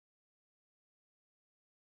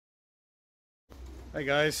Hi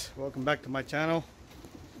guys, welcome back to my channel.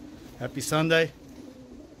 Happy Sunday.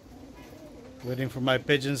 Waiting for my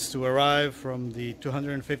pigeons to arrive from the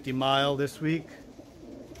 250 mile this week.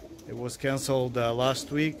 It was canceled last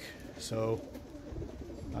week, so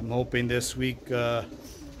I'm hoping this week they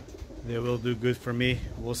will do good for me.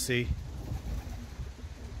 We'll see.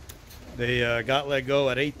 They got let go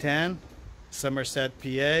at 8:10, Somerset,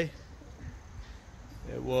 PA.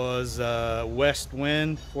 It was west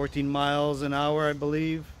wind, 14 miles an hour, I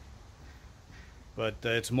believe. But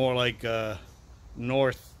it's more like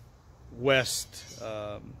northwest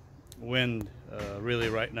wind really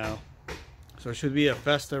right now. So it should be a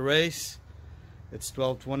faster race. It's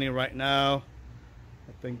 12:20 right now.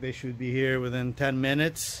 I think they should be here within 10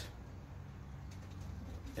 minutes.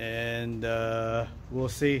 And we'll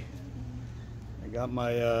see. I got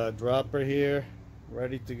my dropper here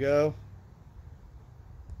ready to go.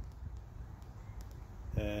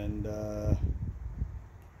 And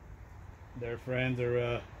their friends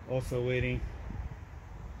are also waiting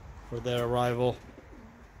for their arrival.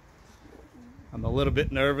 I'm a little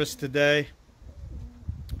bit nervous today.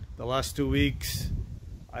 The last 2 weeks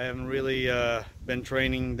I haven't really been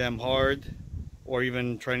training them hard, or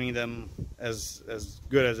even training them as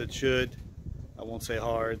good as it should. I won't say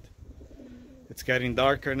hard. It's getting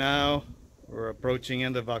darker now. We're approaching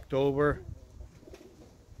end of October,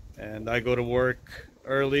 and I go to work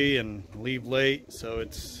early and leave late, so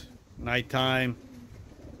it's nighttime,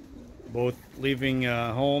 both leaving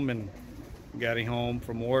home and getting home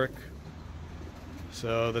from work.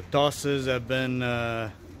 So the tosses have been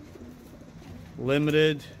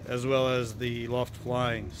limited, as well as the loft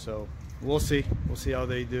flying. So we'll see how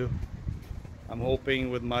they do. I'm hoping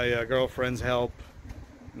with my girlfriend's help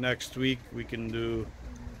next week we can do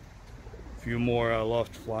a few more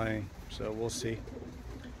loft flying, so we'll see.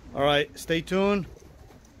 All right, stay tuned,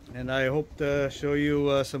 and I hope to show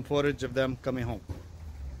you some footage of them coming home.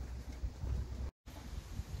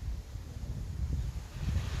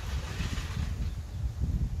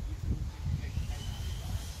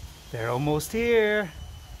 They're almost here.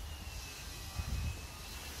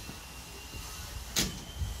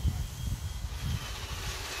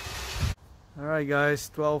 All right guys,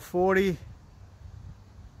 12:40.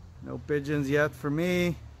 No pigeons yet for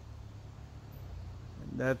me.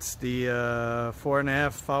 That's the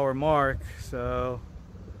 4.5 hour mark, so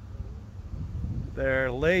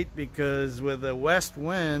they're late because with the west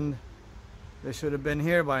wind they should have been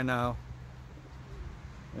here by now,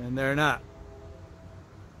 and they're not.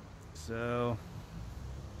 So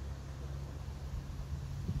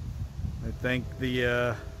I think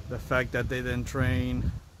the fact that they didn't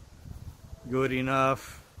train good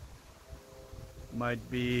enough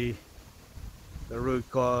might be the root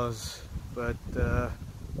cause, but I'm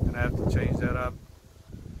gonna have to change that up,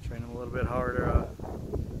 train them a little bit harder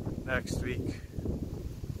next week.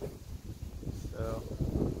 So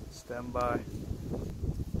stand by.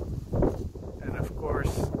 And of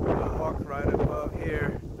course the hawk right above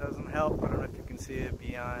here doesn't help. I don't know if you can see it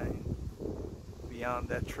beyond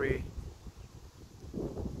that tree.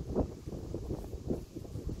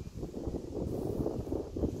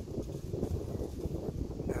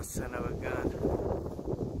 That son of a gun.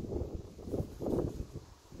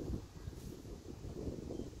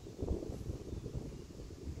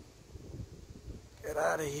 Get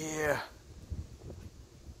out of here.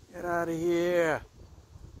 Get out of here.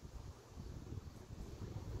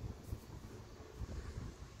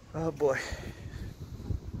 Oh boy.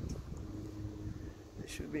 They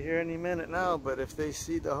should be here any minute now, but if they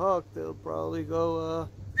see the hawk, they'll probably go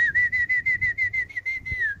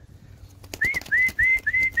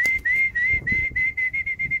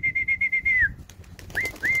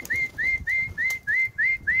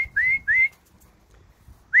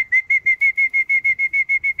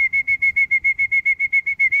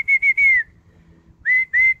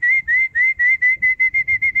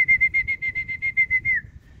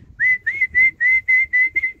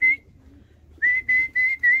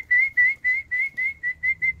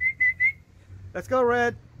Let's go,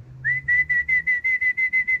 Red.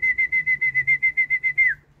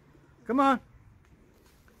 Come on.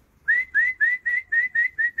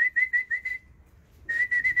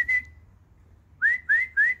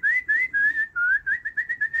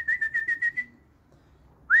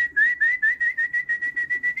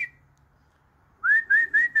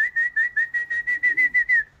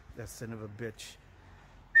 That son of a bitch.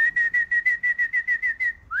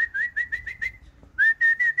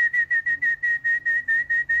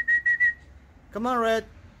 Come on, Red.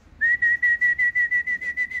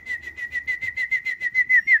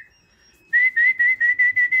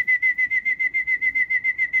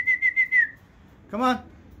 Come on.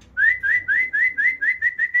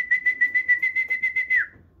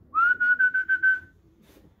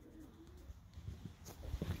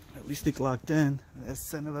 At least they locked in. That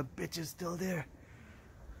son of a bitch is still there.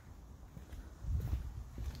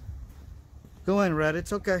 Go in, Red.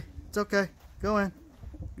 It's okay. It's okay. Go in.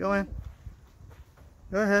 Go in.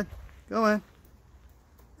 Go ahead. Go in.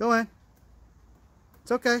 Go in.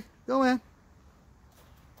 It's okay. Go in.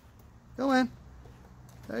 Go in.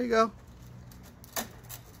 There you go.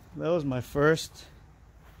 That was my first.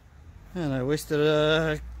 And I wasted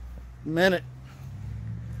a minute.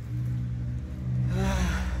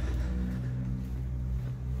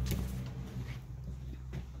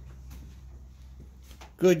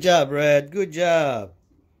 Good job, Red. Good job.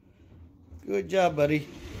 Good job, buddy.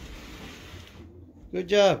 Good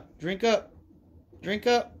job. Drink up. Drink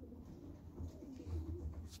up.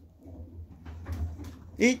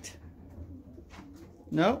 Eat.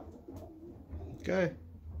 No? Okay.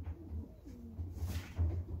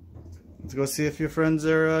 Let's go see if your friends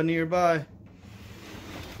are nearby.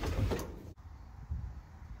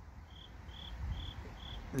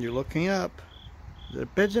 You're looking up. Is it a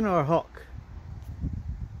pigeon or a hawk?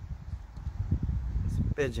 It's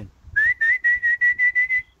a pigeon.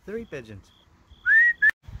 3 pigeons.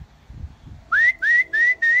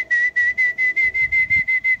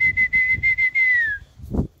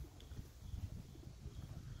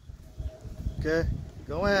 Okay,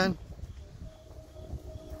 go in.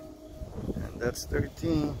 And that's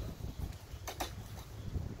 13.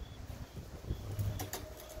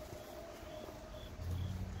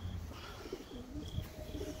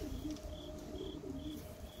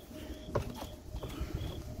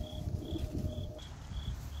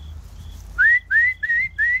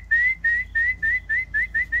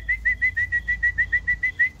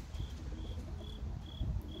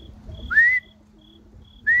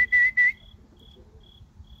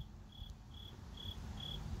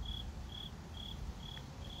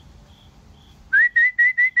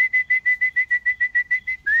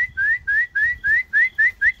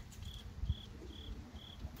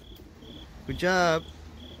 Good job.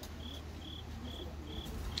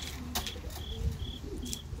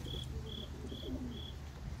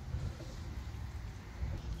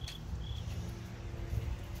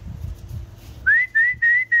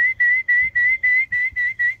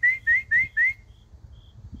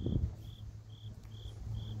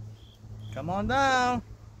 Come on down.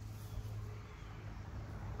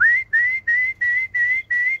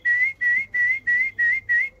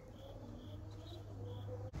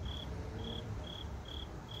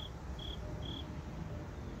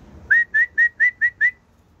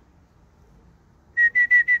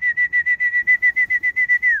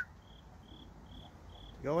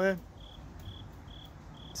 Go in.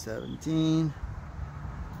 17,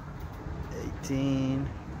 18.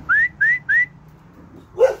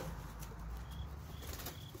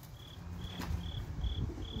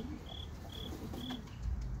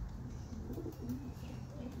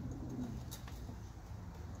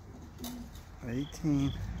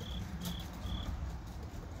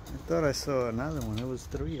 I thought I saw another one. It was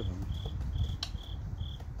 3 of them.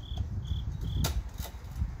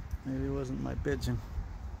 Maybe it wasn't my pigeon.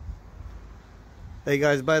 Hey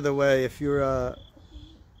guys, by the way, if you're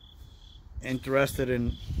interested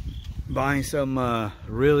in buying some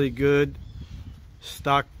really good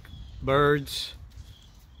stock birds,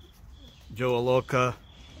 Joe Aloka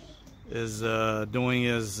is doing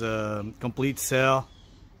his complete sale.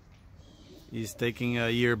 He's taking a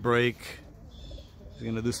year break. He's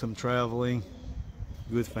gonna do some traveling.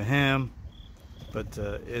 Good for him. But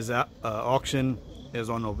his auction is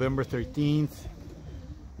on November 13th.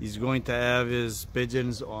 He's going to have his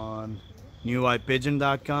pigeons on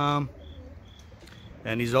newipigeon.com,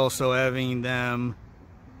 and he's also having them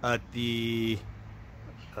at the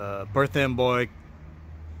Birthday Boy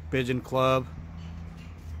Pigeon Club.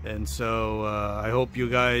 And so I hope you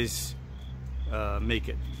guys make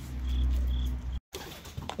it.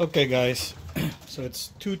 Okay guys, so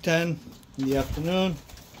it's 2:10 in the afternoon,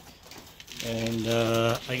 and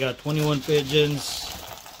I got 21 pigeons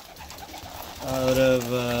out of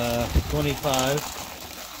 25.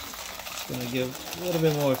 Just gonna give a little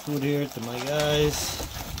bit more food here to my guys.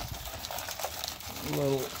 A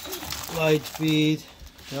little light feed,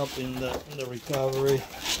 helping the recovery.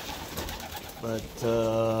 But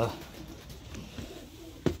I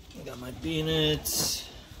got my peanuts.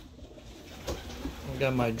 I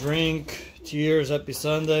got my drink. Cheers, happy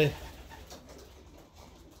Sunday.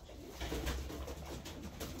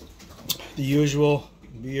 The usual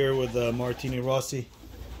beer with Martini Rossi.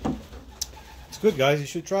 It's good, guys. You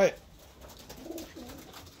should try it.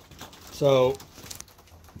 So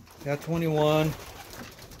Got 21.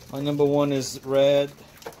 My number 1 is Red.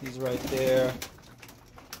 He's right there.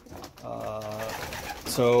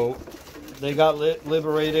 So they got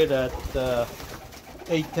liberated at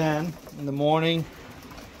 8:10 in the morning.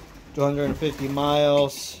 250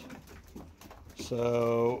 miles.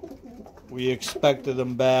 So we expected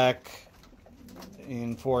them back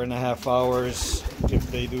in 4.5 hours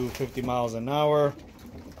if they do 50 miles an hour.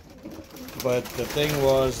 But the thing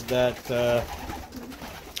was that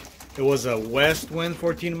it was a west wind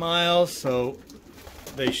 14 miles, so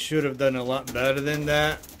they should have done a lot better than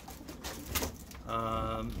that.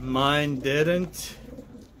 Mine didn't.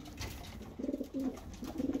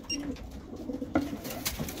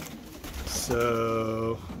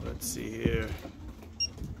 So let's see here.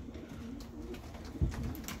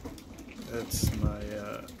 That's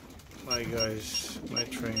my guys, my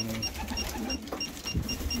training.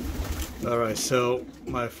 Alright, so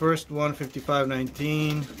my first one,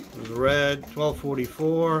 55.19, was Red,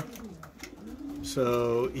 12:44.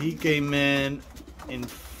 So he came in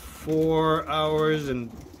 4 hours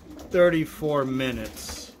and 34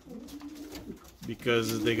 minutes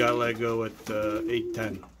because they got let go at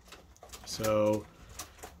 8:10. So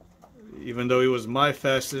even though he was my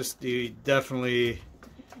fastest, he definitely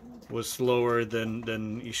was slower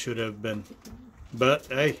than he should have been. But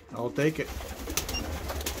hey, I'll take it.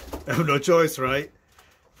 I have no choice, right?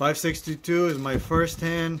 5.622 is my first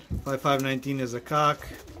hand. 5.519 is a cock.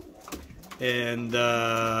 And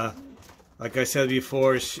like I said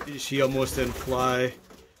before, she almost didn't fly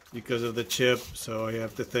because of the chip. So I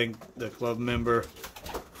have to thank the club member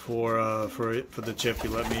for the chip he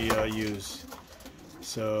let me use.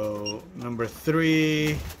 So number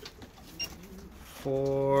 3,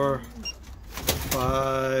 4,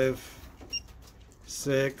 5,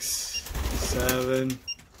 6, 7,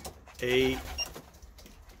 8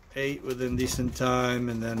 within decent time,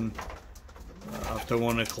 and then after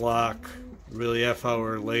 1 o'clock, really half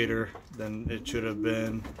hour later than it should have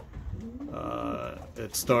been.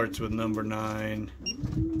 It starts with number 9,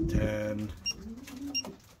 10,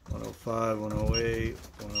 105, 108,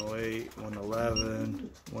 108, 111,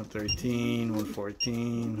 113,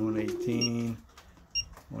 114, 118,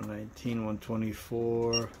 119,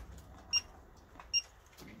 124.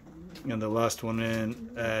 And the last one in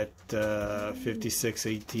at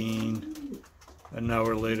 56.18, an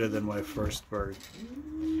hour later than my first bird.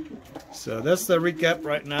 So that's the recap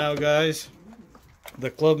right now, guys. The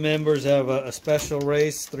club members have a special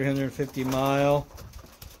race, 350 mile.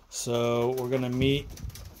 So we're gonna meet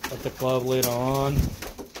at the club later on.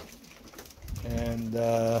 And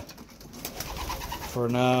for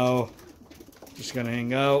now, just gonna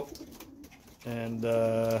hang out and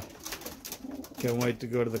can't wait to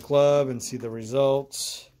go to the club and see the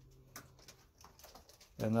results.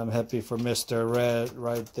 And I'm happy for Mr. Red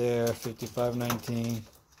right there, 55.19.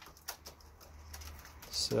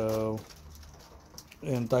 So,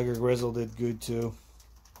 and Tiger Grizzle did good too.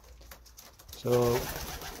 So,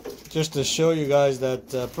 just to show you guys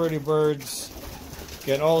that pretty birds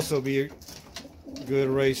can also be good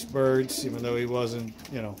race birds, even though he wasn't,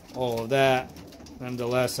 you know, all of that.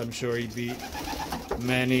 Nonetheless, I'm sure he beat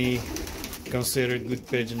many considered good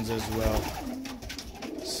pigeons as well.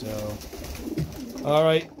 So, all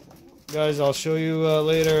right, guys, I'll show you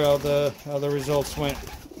later how the results went.